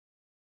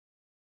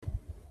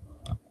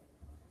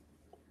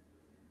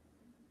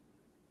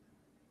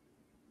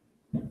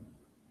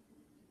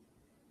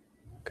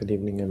Good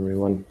evening,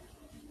 everyone.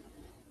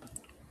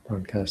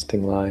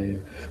 Broadcasting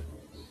live,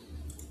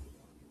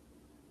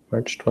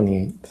 March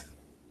 28th.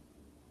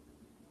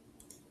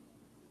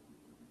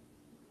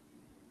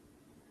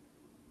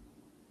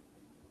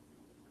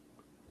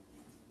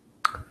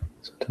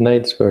 So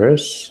tonight's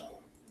verse,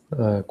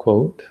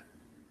 quote,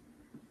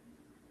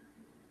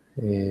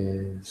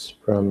 is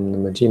from the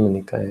Majjhima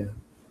Nikaya.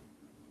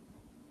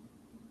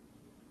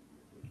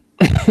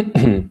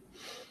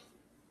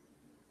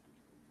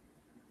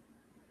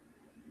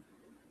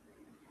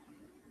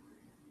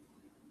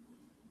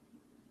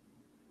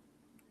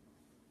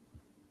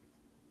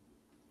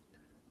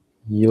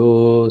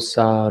 Yo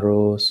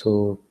saro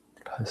so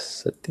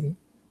prasati.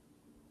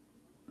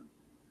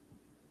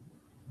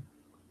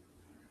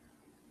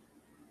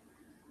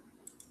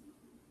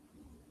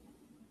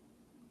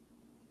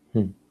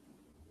 It's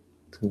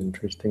an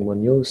interesting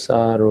one. Yo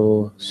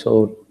saro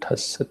so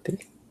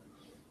tasati.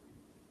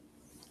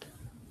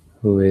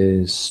 Who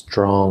is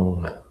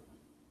strong,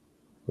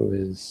 who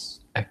is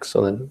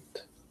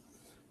excellent,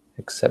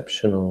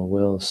 exceptional,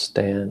 will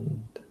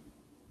stand.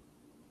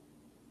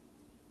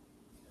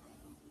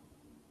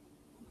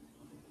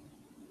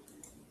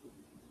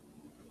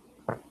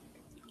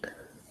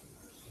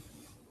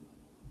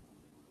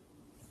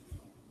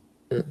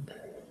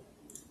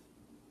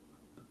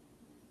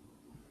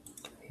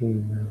 He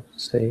will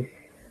say,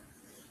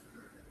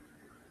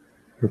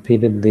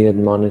 repeatedly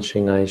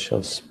admonishing, I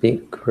shall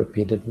speak,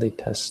 repeatedly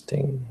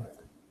testing.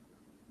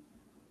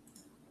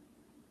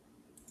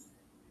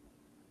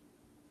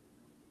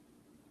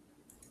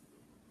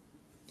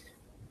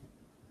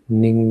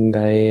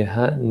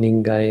 Ningaiha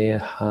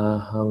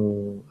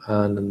hang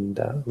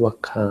ananda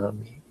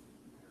wakami.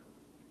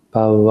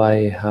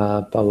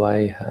 Pavaiha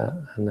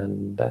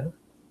ananda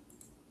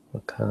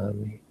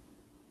wakami.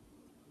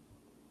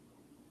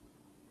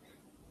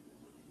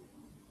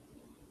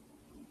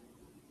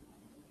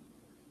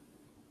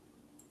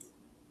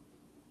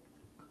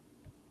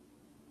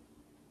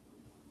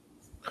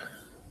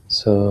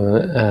 So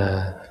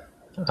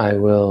I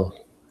will,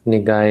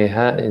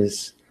 Nigaiha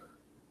is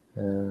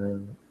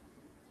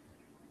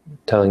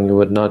telling you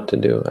what not to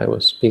do. I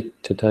will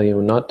speak to tell you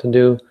what not to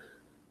do.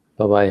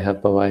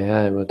 Pavaiha,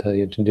 I will tell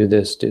you to do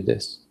this,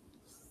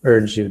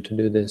 urge you to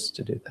do this,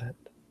 to do that.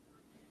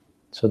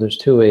 So there's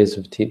two ways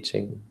of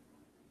teaching.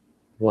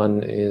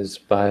 One is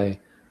by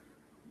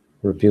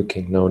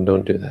rebuking, no,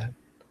 don't do that.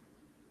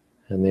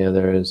 And the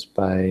other is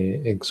by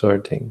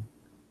exhorting,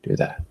 do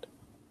that.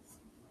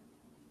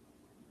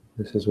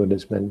 This is what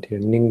is meant here.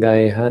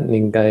 Ningaiha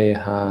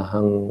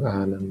hang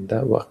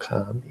ananda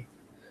wakami.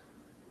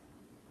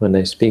 When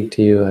I speak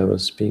to you, I will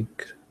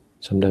speak,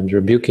 sometimes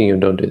rebuking you,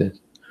 don't do this.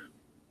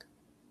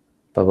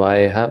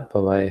 Pavaiha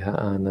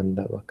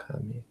ananda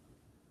wakami.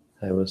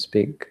 I will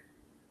speak,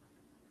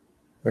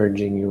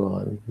 urging you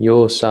on.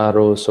 Yo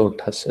saro so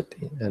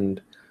tasati.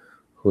 And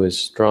who is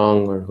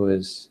strong or who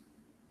is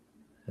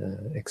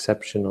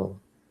exceptional,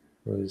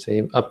 who is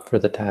up for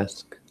the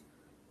task,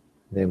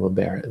 they will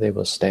bear it, they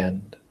will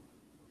stand.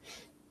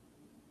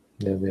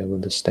 They'll be able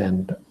to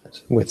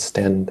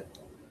withstand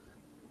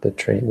the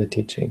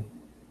teaching.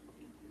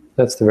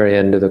 That's the very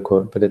end of the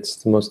quote, but it's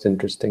the most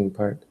interesting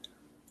part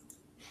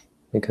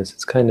because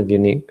it's kind of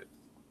unique.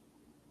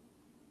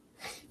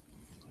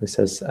 He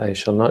says, I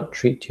shall not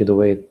treat you the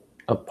way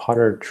a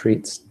potter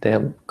treats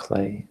damp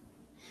clay.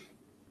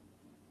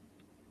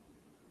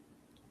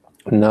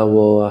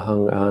 Navo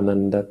ahang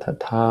ananda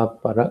tatha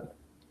parak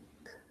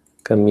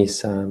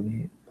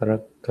kamisami.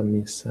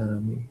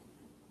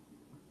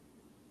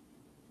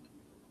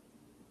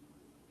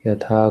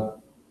 Yatha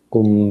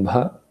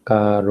kumbha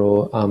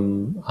karo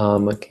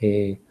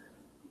amake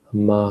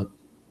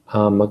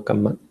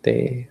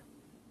amakamate.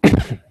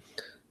 So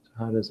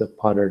how does a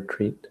potter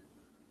treat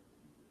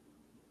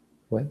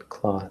wet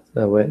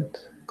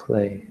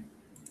clay?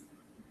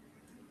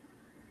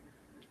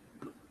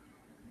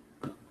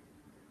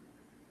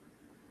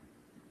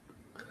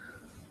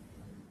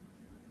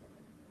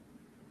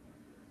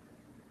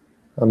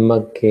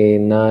 Amake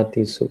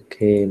nati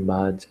sukhe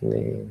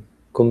bhajane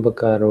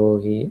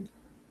kumbhakaro hi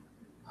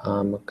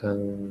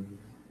amakang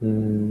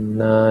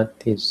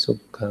nati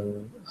sukhang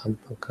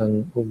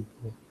ampakang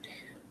ubhu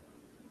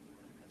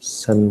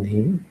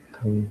sanhi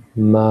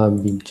ma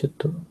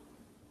bijato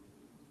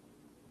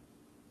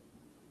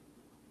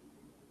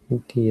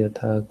iti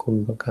yatha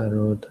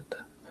kumbhakaro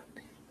tata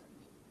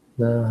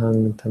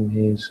nahang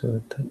tamhesu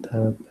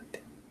tatapati.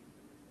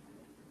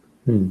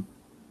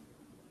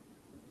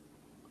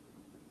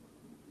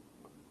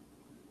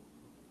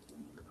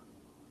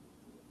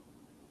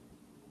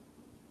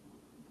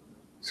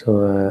 So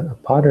a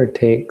potter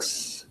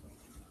takes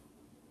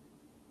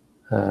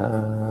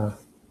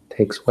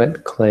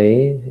wet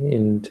clay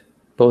in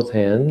both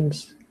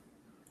hands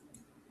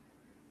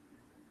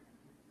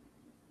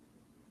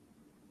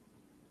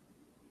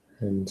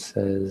and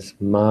says,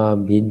 Ma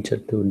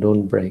bijatu,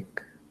 don't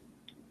break.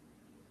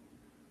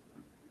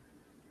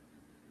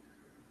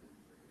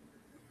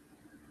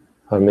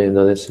 Or maybe,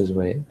 no, this is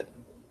weight.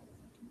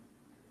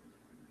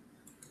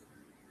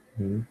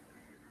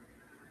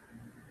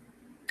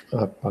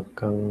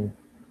 Apakang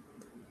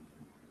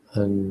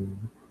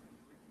an.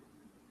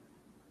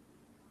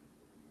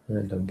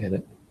 I don't get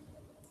it.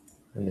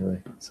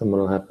 Anyway,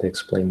 someone will have to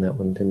explain that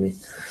one to me.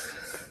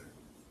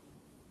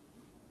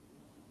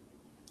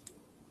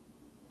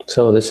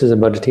 So this is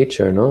about a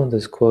teacher, no?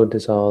 This quote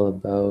is all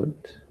about,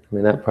 I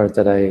mean, that part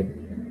that I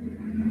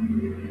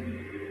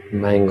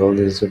mangled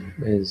is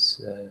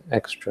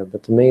extra,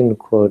 but the main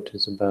quote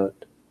is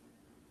about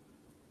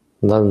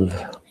love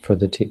for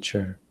the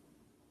teacher.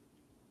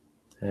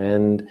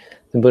 And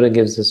the Buddha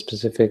gives a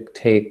specific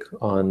take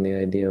on the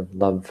idea of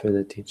love for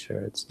the teacher.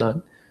 It's not,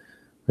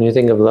 when you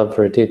think of love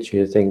for a teacher,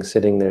 you think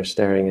sitting there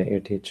staring at your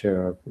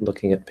teacher or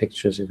looking at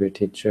pictures of your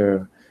teacher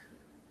or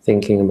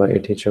thinking about your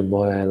teacher,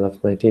 boy, I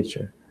love my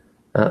teacher.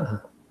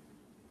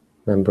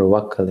 Remember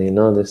Wakali,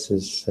 no, this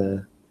is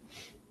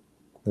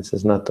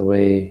not the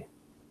way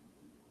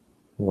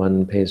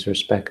one pays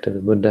respect to the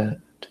Buddha,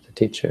 to the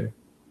teacher.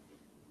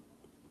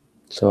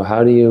 So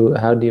how do you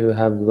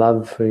have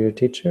love for your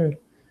teacher?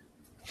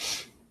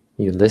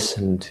 You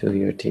listen to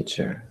your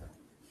teacher.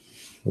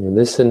 You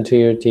listen to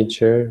your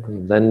teacher,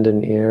 you lend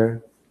an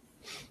ear,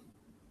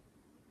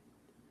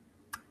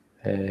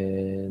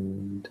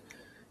 and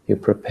you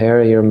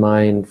prepare your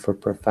mind for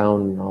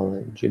profound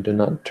knowledge. You do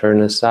not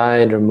turn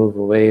aside or move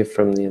away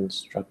from the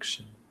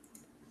instruction.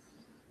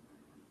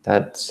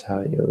 That's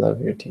how you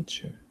love your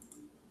teacher.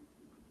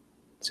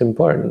 It's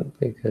important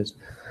because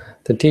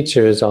the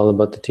teacher is all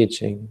about the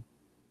teaching,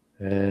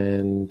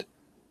 and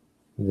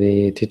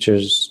the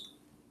teacher's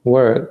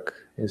work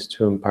is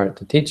to impart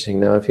the teaching.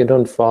 Now, if you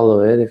don't follow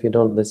it, if you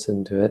don't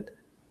listen to it,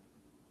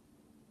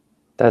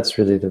 that's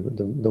really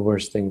the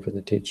worst thing for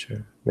the teacher.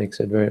 It makes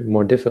it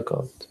more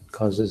difficult. It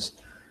causes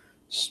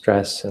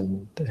stress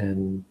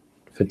and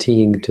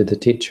fatigue to the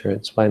teacher.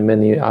 It's why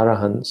many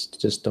arahants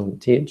just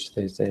don't teach.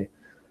 They say,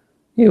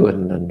 you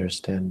wouldn't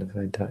understand if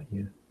I taught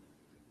you.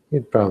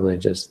 You'd probably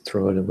just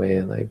throw it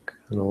away like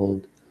an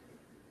old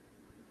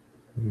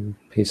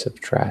piece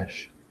of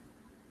trash.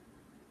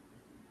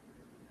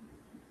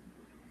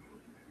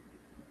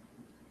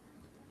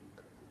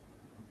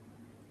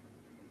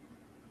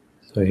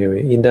 So here,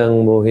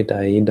 idang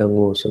mohita, idang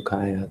mo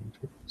sukhaya.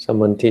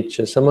 Someone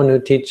who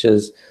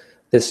teaches,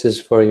 this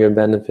is for your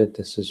benefit,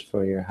 this is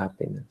for your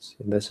happiness.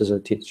 And this is a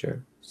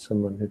teacher,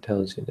 someone who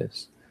tells you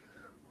this.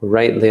 Who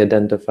rightly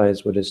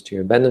identifies what is to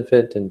your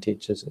benefit and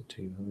teaches it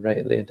to you. Who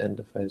rightly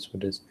identifies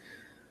what is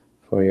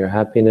for your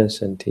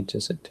happiness and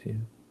teaches it to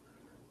you.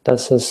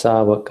 Tassa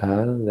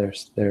savaka,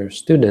 their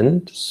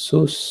student,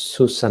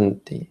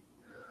 susanti.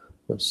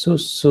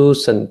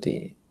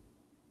 Susanti.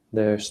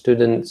 Their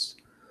students,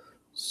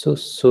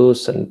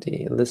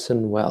 susanti,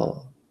 listen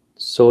well.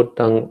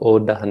 Sotang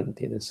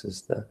odahanti, this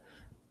is the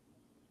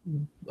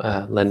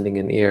lending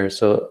an ear.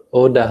 So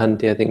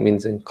odahanti, I think,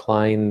 means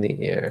incline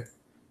the ear.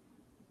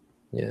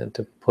 Yeah,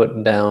 to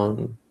put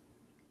down,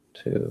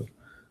 to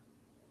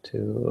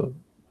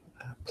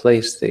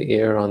place the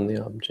ear on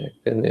the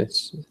object. And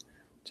it's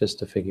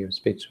just a figure of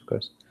speech, of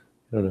course.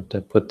 You don't have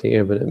to put the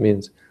ear, but it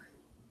means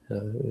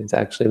it's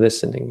actually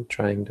listening,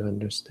 trying to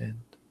understand.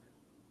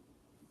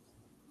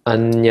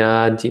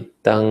 Anya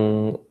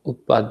jitang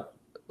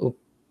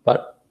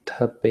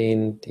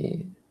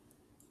upathapenti.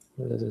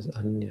 This is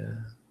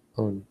anya,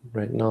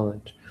 right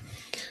knowledge.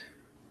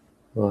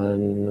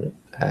 One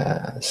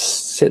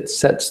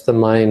sets the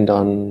mind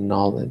on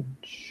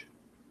knowledge.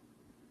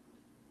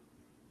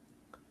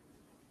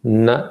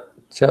 Na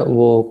cha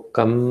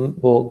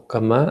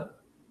vokama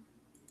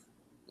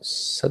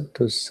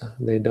satusa.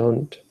 They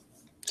don't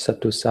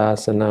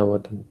satusasana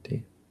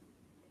vatanti.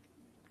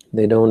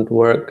 They don't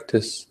work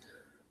to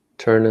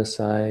turn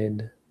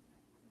aside.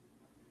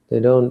 They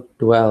don't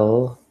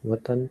dwell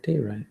vatanti,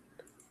 right?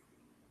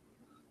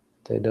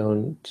 They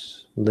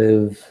don't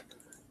live,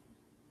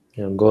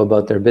 go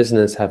about their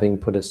business having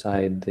put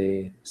aside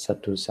the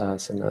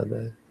satusasana,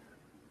 the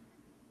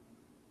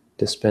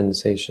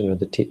dispensation or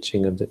the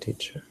teaching of the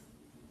teacher.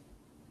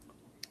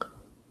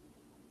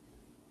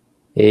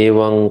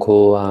 Evang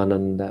ko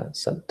ananda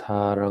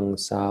sattarang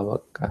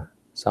savaka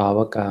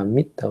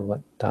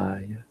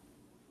mitavattaya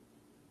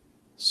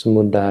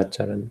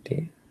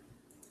sumudacharanti.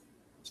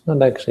 It's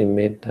not actually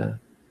metta.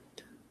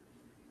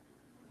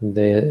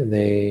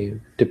 They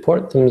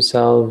deport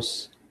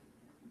themselves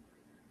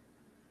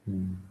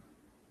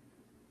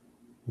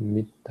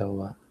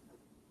mittava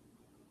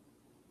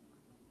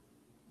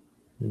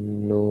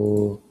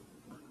no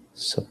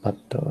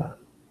sapattava.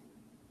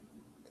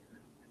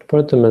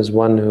 Deport them as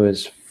one who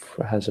has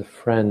a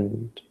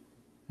friend.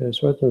 They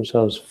deport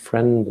themselves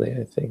friendly,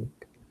 I think.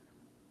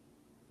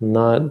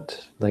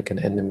 Not like an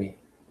enemy.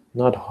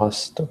 Not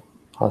hostile.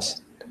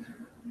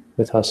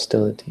 With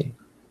hostility.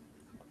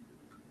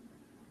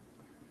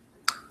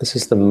 This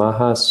is the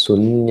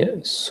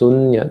Mahasunyata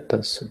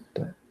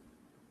Sutta.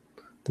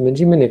 The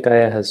Majjhima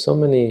Nikaya has so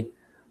many,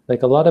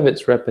 like a lot of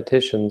it's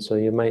repetition, so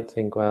you might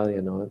think, well,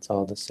 it's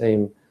all the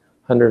same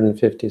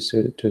 152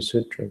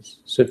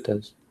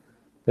 suttas.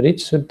 But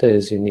each sutta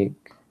is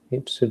unique.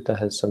 Each sutta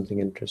has something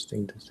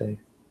interesting to say.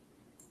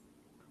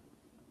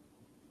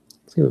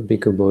 See what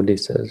Bhikkhu Bodhi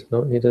says.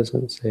 No, he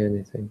doesn't say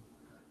anything.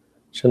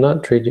 Shall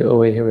not treat you. Oh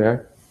wait, here we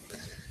are.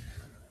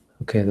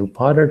 Okay, the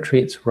potter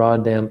treats raw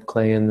damp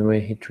clay in the way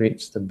he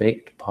treats the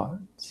baked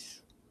pots.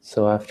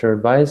 So after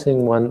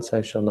advising once,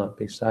 I shall not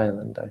be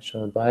silent. I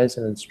shall advise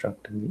and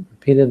instruct and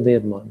repeatedly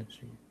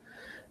admonishing.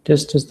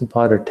 Just as the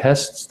potter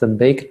tests the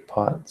baked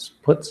pots,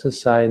 puts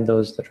aside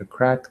those that are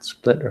cracked,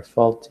 split, or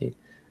faulty,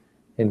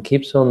 and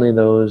keeps only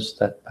those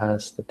that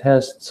pass the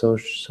test,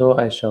 so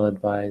I shall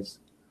advise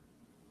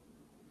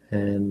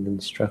and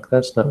instruct.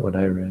 That's not what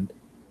I read.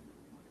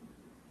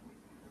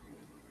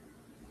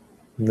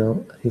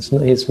 No, he's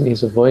not,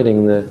 he's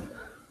avoiding the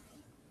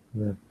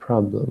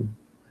problem,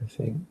 I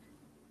think.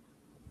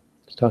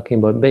 He's talking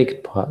about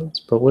baked pots,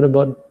 but what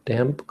about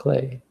damp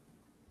clay?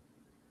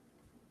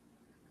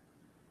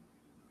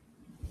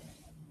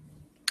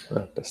 I'll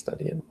have to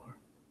study it more.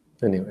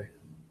 Anyway,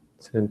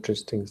 it's an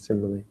interesting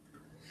simile.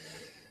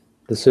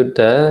 The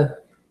sutta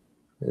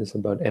is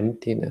about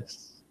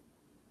emptiness.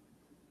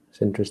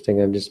 It's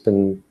interesting, I've just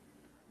been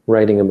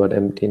writing about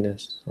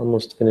emptiness.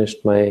 Almost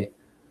finished my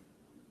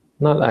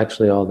not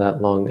actually all that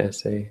long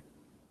essay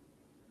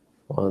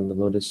on the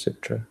Lotus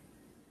Sutra.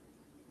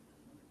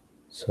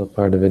 So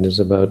part of it is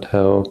about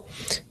how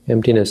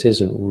emptiness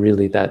isn't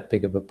really that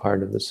big of a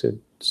part of the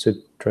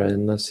sutra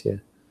unless you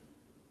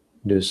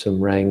do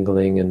some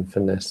wrangling and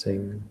finessing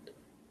and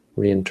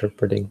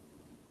reinterpreting.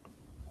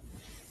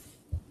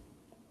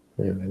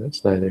 Anyway,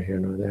 that's neither here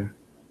nor there.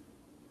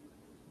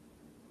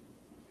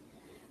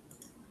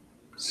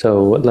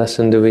 So what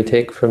lesson do we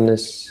take from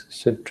this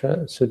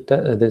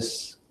sutta,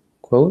 this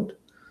quote?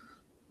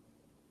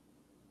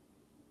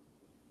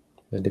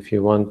 That if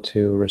you want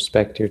to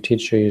respect your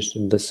teacher, you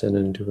should listen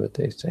and do what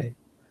they say.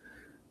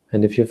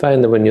 And if you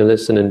find that when you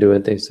listen and do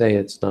what they say,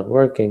 it's not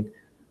working,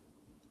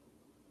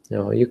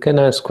 you can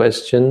ask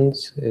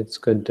questions. It's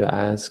good to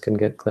ask and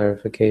get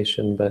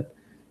clarification, but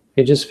if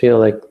you just feel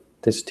like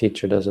this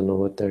teacher doesn't know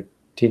what they're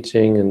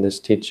teaching and this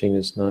teaching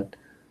is not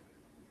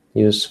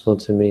useful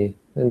to me,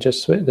 then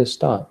just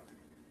stop.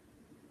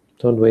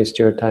 Don't waste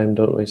your time,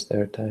 don't waste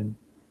their time.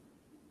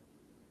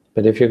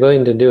 But if you're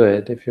going to do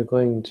it, if you're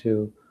going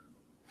to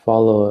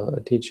follow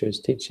a teacher's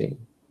teaching,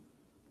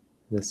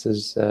 this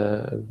is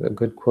a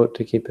good quote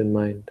to keep in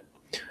mind.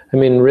 I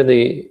mean,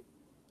 really,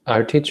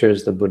 our teacher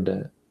is the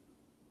Buddha.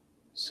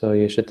 So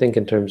you should think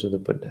in terms of the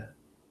Buddha.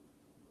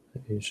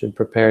 You should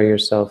prepare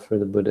yourself for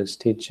the Buddha's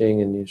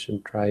teaching, and you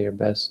should try your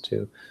best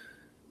to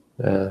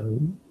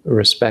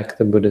respect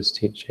the Buddha's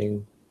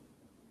teaching.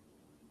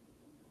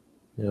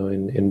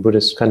 In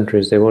Buddhist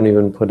countries, they won't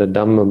even put a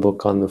Dhamma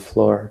book on the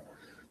floor.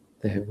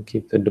 They will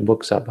keep the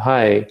books up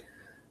high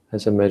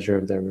as a measure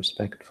of their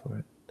respect for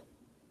it.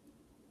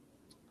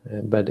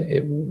 But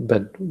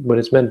what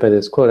is meant by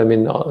this quote, I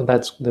mean,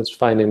 that's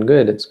fine and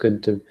good. It's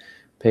good to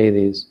pay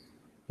these,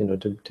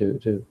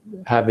 to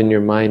have in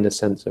your mind a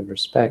sense of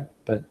respect.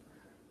 But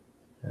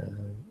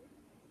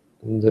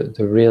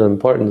the real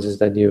importance is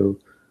that you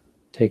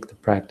take the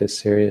practice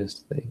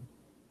seriously.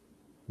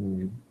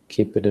 You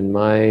keep it in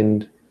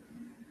mind,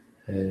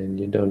 and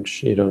you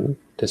don't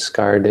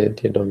discard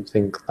it. You don't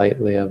think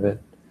lightly of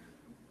it.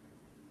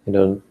 You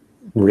don't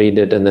read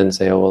it and then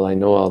say, oh, well, I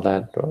know all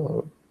that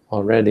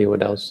already,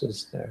 what else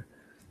is there?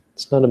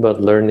 It's not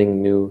about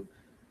learning new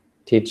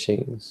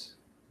teachings.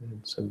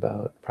 It's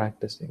about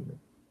practicing them.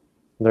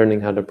 Learning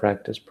how to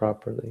practice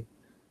properly.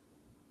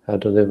 How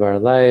to live our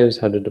lives,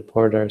 how to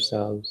deport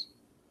ourselves.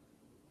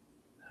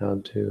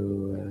 How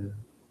to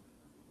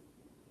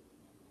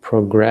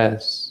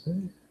progress,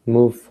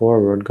 move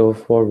forward, go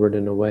forward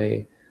in a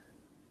way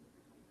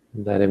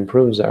that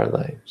improves our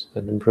lives,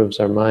 that improves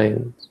our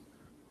minds,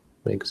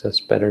 makes us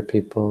better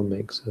people,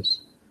 makes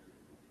us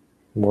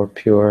more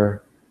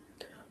pure,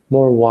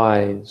 more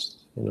wise,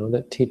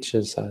 that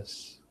teaches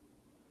us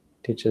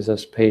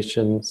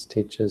patience,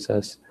 teaches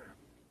us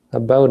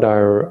about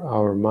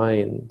our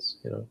minds,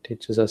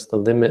 teaches us the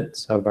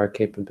limits of our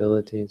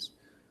capabilities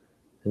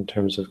in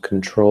terms of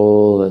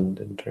control and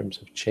in terms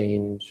of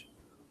change,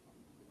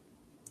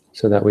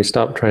 so that we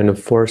stop trying to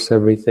force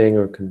everything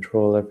or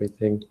control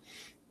everything.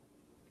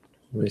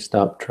 We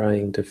stop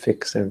trying to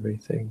fix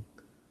everything.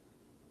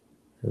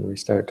 And we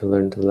start to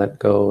learn to let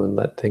go and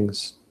let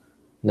things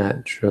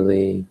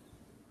naturally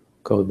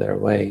go their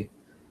way.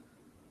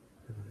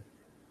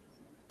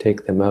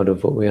 Take them out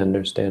of what we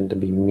understand to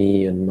be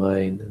me and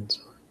mine and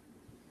so on.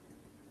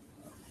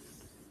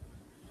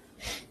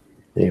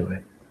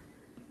 Anyway,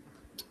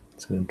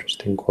 it's an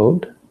interesting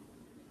quote.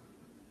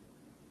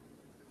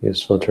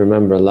 Useful to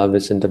remember, love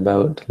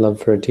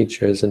for a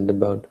teacher isn't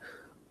about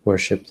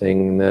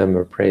worshiping them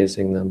or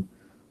praising them.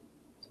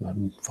 It's about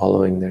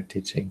following their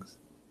teachings,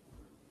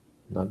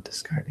 not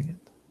discarding it.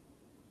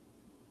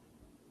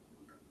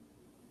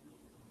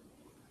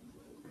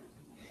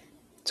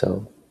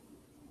 So,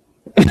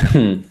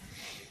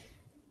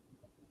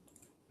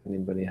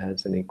 anybody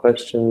has any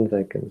questions,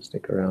 I can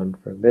stick around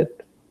for a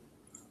bit.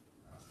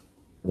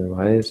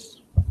 Otherwise,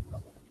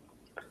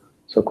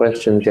 so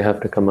questions, you have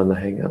to come on the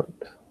Hangout.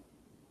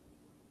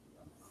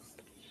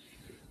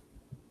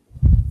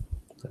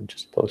 I'm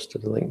just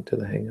posted a link to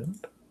the Hangout.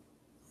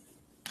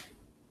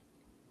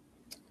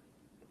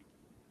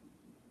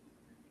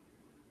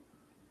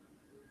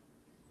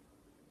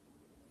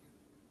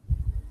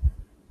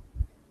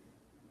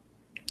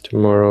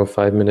 Tomorrow,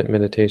 5-minute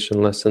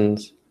meditation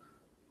lessons.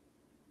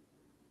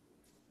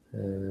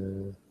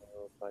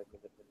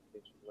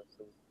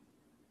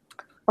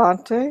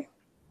 Bhante?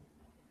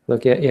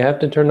 Look, yeah, you have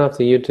to turn off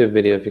the YouTube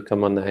video if you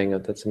come on the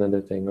Hangout. That's another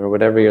thing, or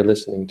whatever you're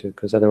listening to,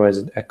 because otherwise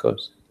it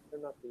echoes.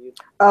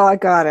 Oh, I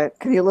got it.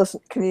 Can you listen?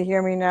 Can you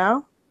hear me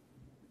now?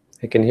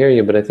 I can hear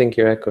you, but I think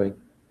you're echoing.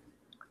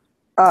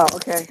 Oh,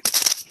 okay.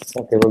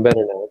 Okay, we're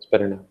better now. It's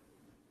better now.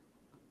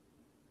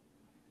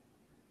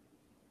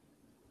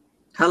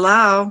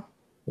 Hello?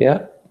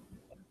 Yeah?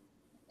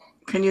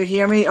 Can you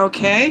hear me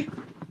okay?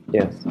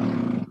 Yes.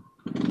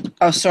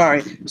 Oh,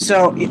 sorry.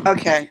 So,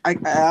 okay.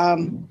 I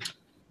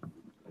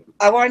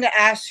wanted to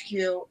ask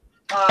you,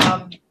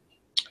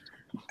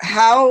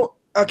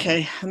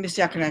 okay, let me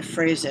see, how can I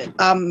phrase it?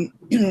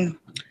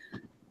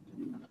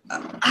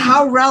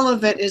 How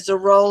relevant is the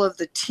role of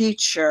the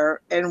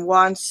teacher in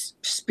one's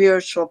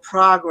spiritual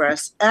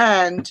progress,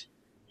 and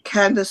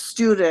can the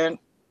student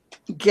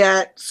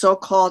get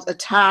so-called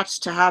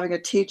attached to having a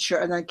teacher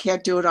and then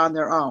can't do it on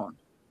their own?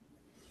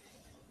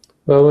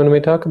 Well, when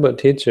we talk about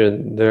teacher,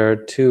 there are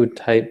two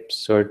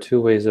types or two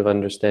ways of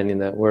understanding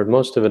that word.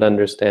 Most of it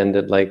understand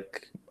it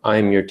like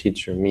I'm your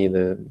teacher, me,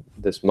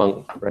 this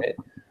monk, right?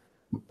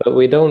 But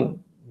we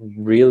don't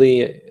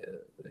really,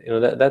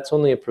 that's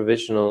only a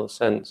provisional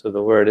sense of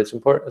the word. It's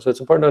important. So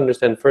it's important to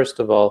understand, first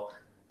of all,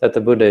 that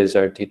the Buddha is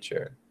our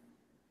teacher.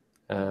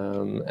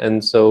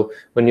 And so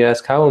when you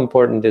ask how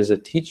important is a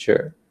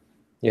teacher,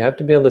 you have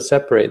to be able to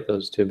separate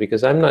those two,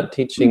 because I'm not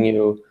teaching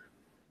you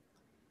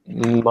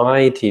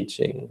my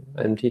teaching.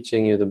 I'm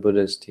teaching you the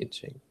Buddha's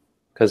teaching,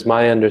 because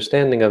my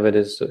understanding of it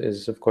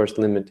is of course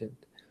limited.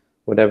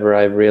 Whatever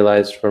I've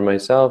realized for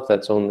myself,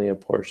 that's only a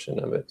portion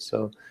of it.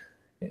 So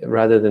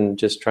rather than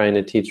just trying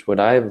to teach what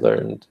I've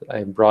learned,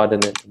 I broaden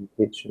it and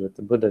teach what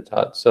the Buddha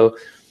taught. So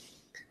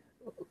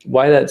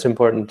why that's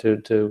important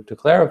to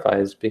clarify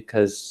is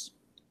because,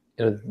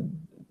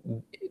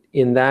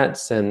 in that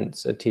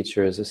sense, a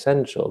teacher is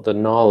essential. The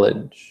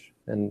knowledge,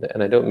 and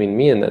I don't mean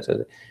me in that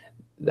sense,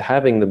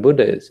 having the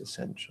Buddha is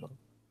essential.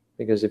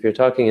 Because if you're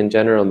talking in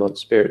general about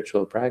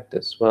spiritual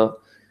practice, well,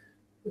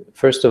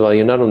 first of all,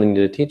 you not only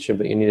need a teacher,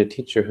 but you need a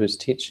teacher whose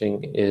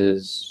teaching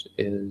is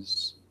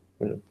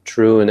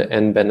true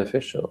and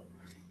beneficial.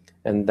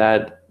 And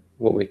that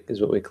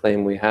is what we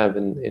claim we have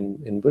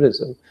in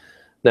Buddhism.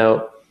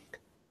 Now,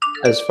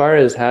 as far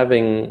as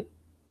having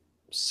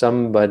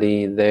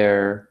somebody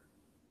there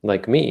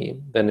like me,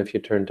 then if you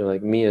turn to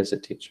like me as a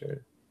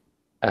teacher,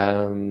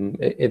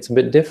 it's a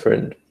bit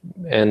different.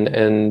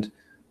 And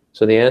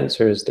so the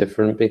answer is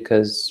different,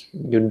 because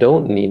you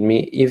don't need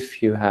me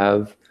if you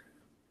have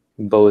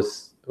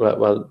both.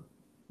 Well,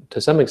 to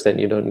some extent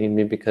you don't need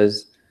me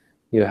because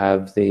you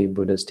have the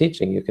Buddha's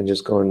teaching. You can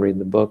just go and read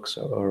the books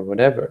or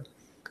whatever.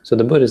 So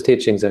the Buddha's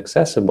teaching is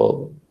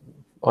accessible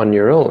on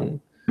your own.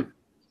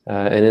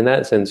 And in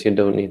that sense, you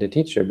don't need a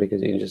teacher,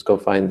 because you just go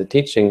find the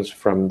teachings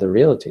from the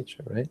real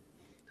teacher, right?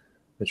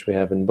 Which we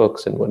have in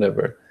books and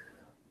whatever.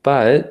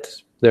 But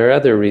there are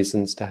other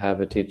reasons to have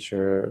a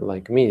teacher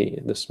like me,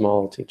 the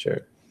small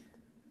teacher,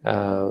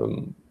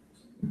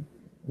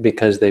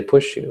 because they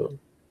push you.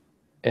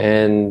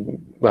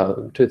 And,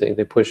 well, two things.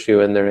 They push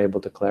you and they're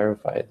able to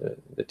clarify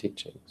the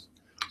teachings.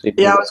 So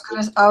Yeah,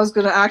 I was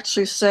gonna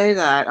actually say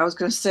that. I was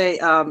gonna say,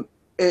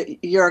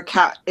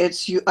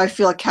 it's you. I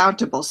feel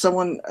accountable.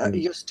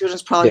 Your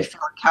students probably feel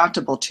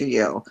accountable to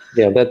you.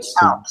 Yeah, that's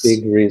a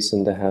big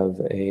reason to have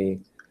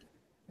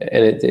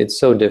and it's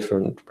so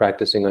different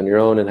practicing on your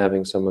own and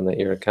having someone that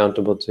you're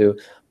accountable to,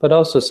 but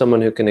also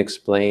someone who can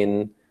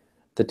explain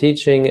the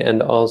teaching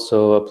and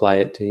also apply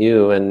it to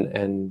you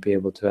and be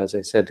able to, as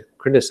I said,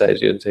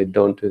 criticize you and say,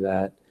 don't do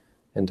that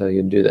until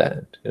you do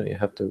that. You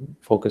have to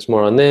focus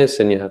more on this,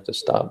 and you have to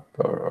stop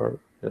or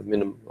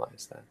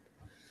minimize that.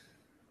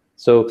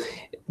 So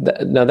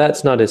now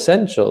that's not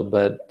essential,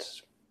 but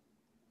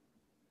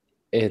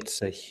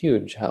it's a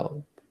huge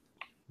help.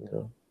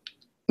 No,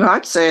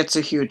 I'd say it's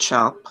a huge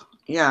help.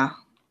 Yeah.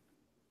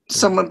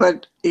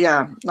 But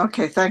yeah.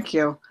 Okay, thank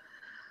you.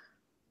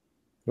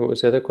 What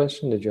was the other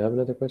question? Did you have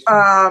another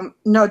question?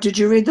 No, did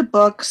you read the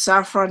book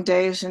Saffron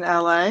Days in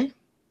LA?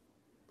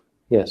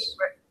 Yes.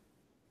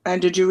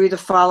 And did you read the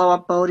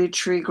follow-up Bodhi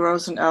Tree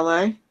Grows in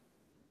LA?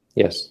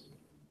 Yes.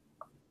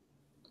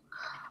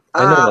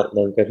 I know that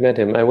monk. I've met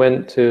him. I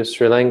went to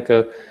Sri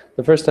Lanka.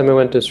 The first time I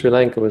went to Sri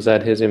Lanka was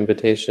at his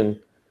invitation.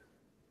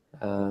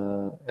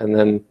 And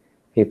then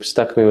he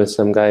stuck me with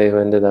some guy who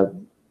ended up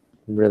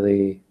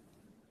really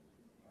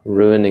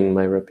ruining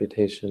my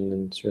reputation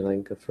in Sri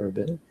Lanka for a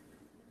bit.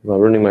 Well,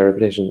 ruining my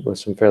reputation with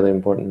some fairly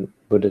important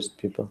Buddhist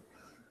people.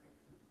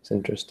 It's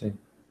interesting.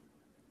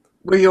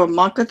 Were you a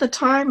monk at the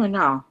time or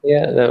no?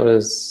 Yeah, that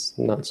was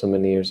not so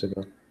many years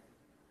ago.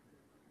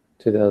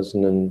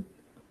 2000 and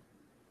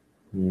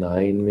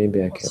 9,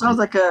 maybe, I can't Sounds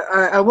remember.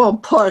 like I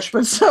won't push, but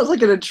it sounds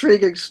like an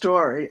intriguing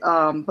story.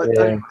 But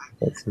Yeah,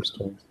 that's some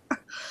stories.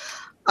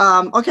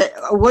 okay,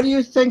 what do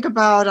you think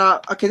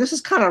about? Okay, this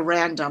is kind of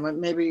random, and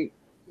maybe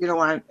you don't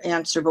want to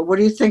answer, but what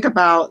do you think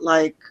about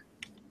like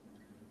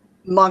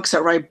monks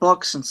that write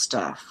books and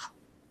stuff,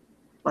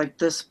 like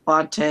this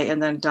Bhante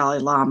and then Dalai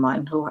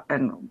Lama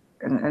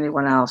and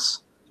anyone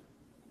else,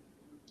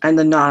 and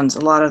the nuns?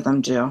 A lot of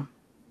them do.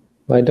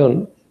 Well, I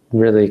don't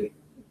really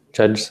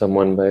judge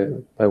someone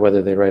by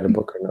whether they write a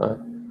book or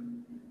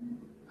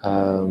not.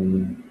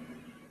 Um,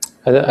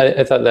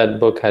 I thought that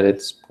book had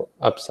its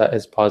upside,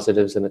 its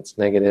positives and its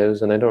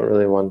negatives, and I don't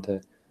really want to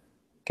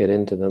get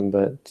into them,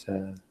 but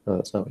no,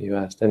 that's not what you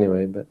asked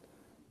anyway, but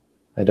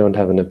I don't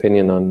have an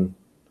opinion on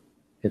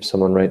if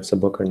someone writes a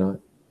book or not.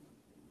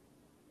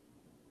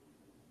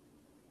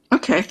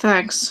 Okay,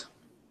 thanks.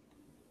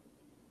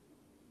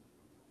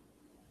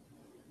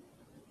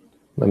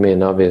 I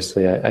mean,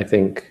 obviously, I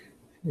think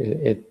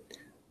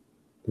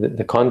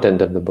the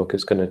content of the book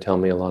is going to tell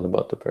me a lot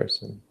about the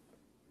person.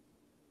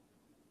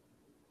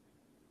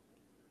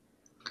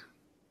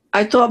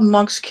 I thought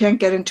monks can't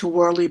get into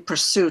worldly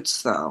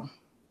pursuits, though.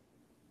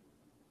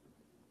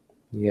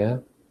 Yeah.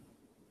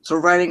 So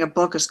writing a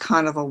book is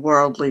kind of a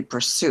worldly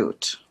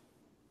pursuit.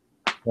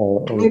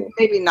 Well,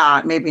 Maybe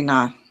not. Maybe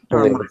not.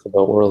 only if it's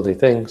about worldly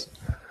things.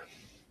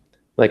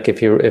 Like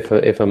if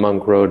a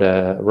monk wrote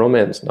a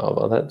romance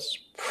novel, that's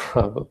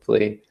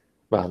probably,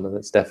 well, no,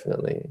 that's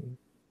definitely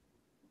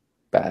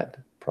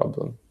bad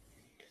problem.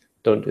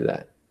 Don't do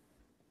that.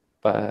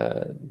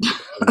 But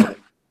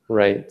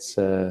writes,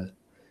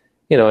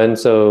 and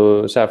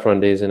so Saffron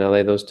Days in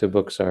LA, those two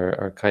books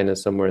are kind of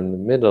somewhere in the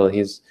middle.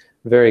 He's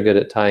very good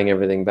at tying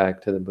everything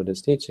back to the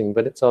Buddha's teaching,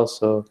 but it's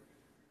also,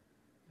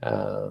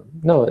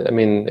 no, I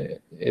mean,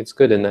 it's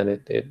good in that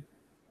it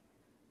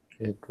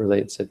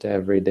relates it to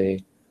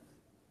everyday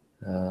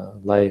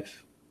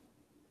life.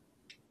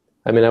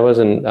 I mean, I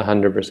wasn't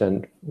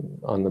 100%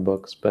 on the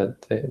books,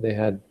 but they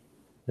had,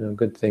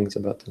 good things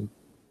about them.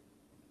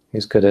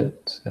 He's good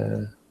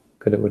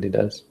at what he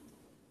does.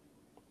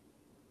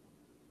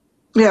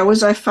 Yeah,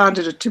 I found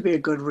it to be a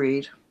good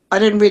read. I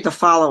didn't read the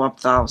follow-up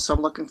though, so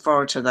I'm looking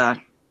forward to that.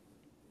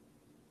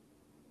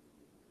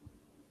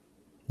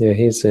 Yeah,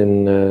 he's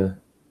in.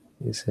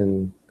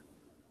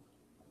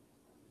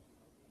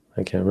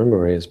 I can't remember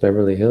where he is.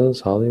 Beverly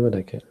Hills, Hollywood.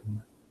 I can't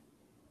remember.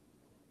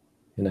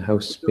 In a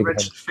house, big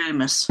Rich and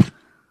house. Famous.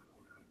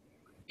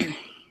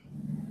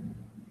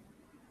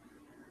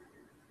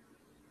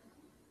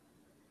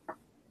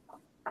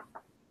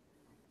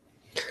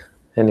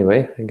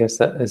 Anyway, I guess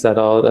that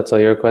all. That's all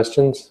your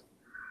questions.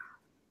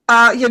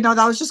 That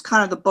was just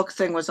kind of the book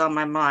thing was on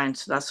my mind,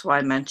 so that's why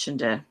I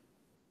mentioned it.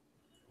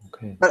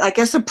 Okay. But I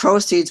guess the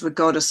proceeds would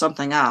go to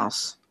something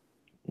else.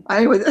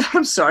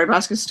 I'm sorry, I'm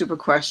asking stupid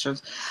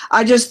questions.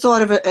 I just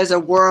thought of it as a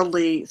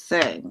worldly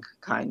thing,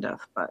 kind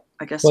of, but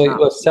I guess not.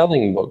 Well,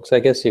 selling books.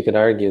 I guess you could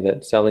argue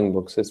that selling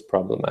books is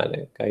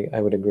problematic. I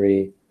would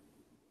agree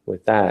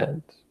with that.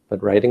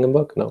 But writing a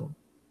book, no.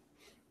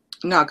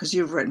 No, because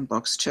you've written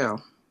books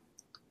too.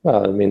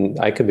 Well, I mean,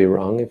 I could be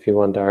wrong. If you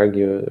want to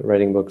argue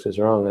writing books is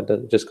wrong,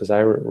 just because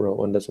I wrote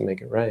one doesn't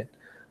make it right.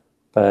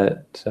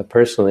 But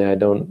personally, I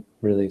don't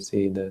really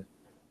see the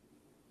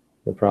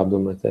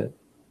problem with it.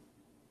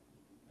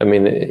 I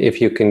mean,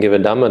 if you can give a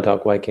Dhamma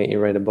talk, why can't you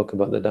write a book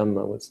about the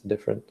Dhamma? What's the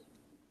difference?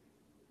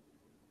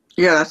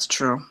 Yeah, that's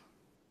true.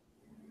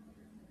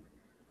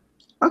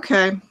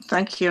 Okay,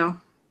 thank you.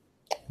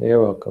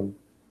 You're welcome.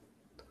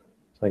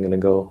 So I'm going to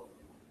go.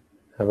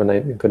 Have a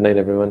good night,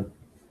 everyone.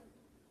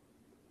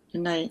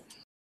 Good night.